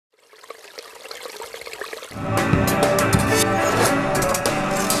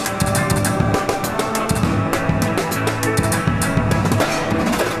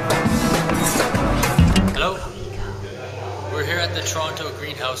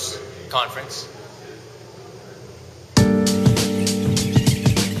Greenhouse Conference.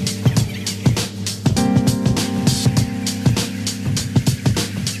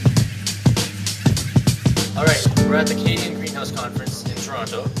 Alright, we're at the Canadian Greenhouse Conference in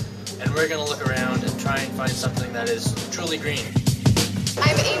Toronto, and we're going to look around and try and find something that is truly green.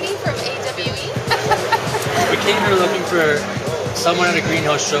 I'm Amy from AWE. We came here looking for someone at a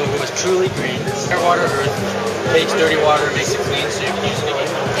greenhouse show who was truly green. Air, water, earth, takes dirty water and makes it clean so you can use it again.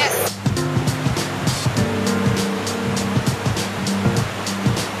 Yes.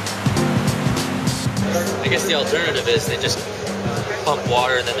 I guess the alternative is they just pump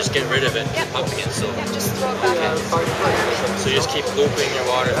water and then just get rid of it and pump again. So Just throw it back out. So you just keep looping your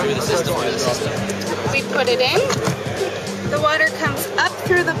water through the system, We put it in. The water comes up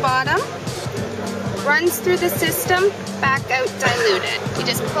through the bottom, runs through the system, back out diluted. You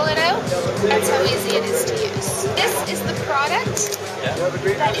just pull it out. That's how easy it is to use. This is the product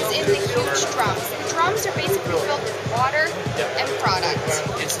that is in the huge drums. The drums are basically filled with water and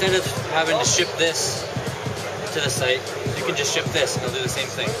product. Instead of having to ship this to the site, you can just ship this and it'll do the same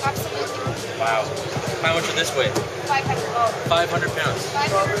thing. Absolutely. Wow. How much would this weigh? 500. 500 pounds.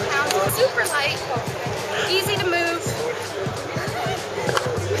 500 pounds. Super light. Easy to move.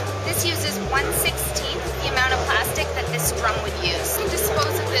 This uses 1/16 the amount of plastic that this drum would use. You can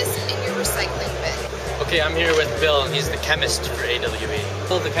dispose of this in your recycling bin. Okay, I'm here with Bill, and he's the chemist for AWE.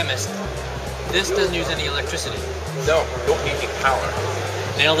 Bill, the chemist. This doesn't use any electricity. No, don't need any power.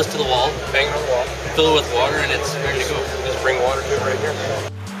 Nail this to the wall, Bang it on the wall. fill it with water, and it's ready to go. Just bring water to it right here.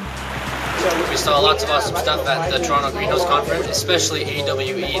 We saw lots of awesome stuff at the Toronto Greenhouse Conference, especially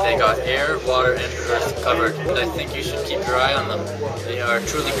AWE. They got air, water, and earth covered. And I think you should keep your eye on them. They are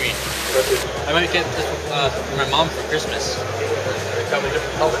truly green. I might get this for my mom for Christmas. They come in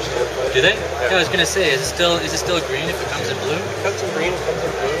different colors too. Do they? Yeah, I was gonna say, is it still green if it comes in blue? It comes in green, it comes in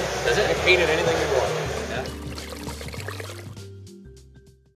blue. Does it? You can paint it anything you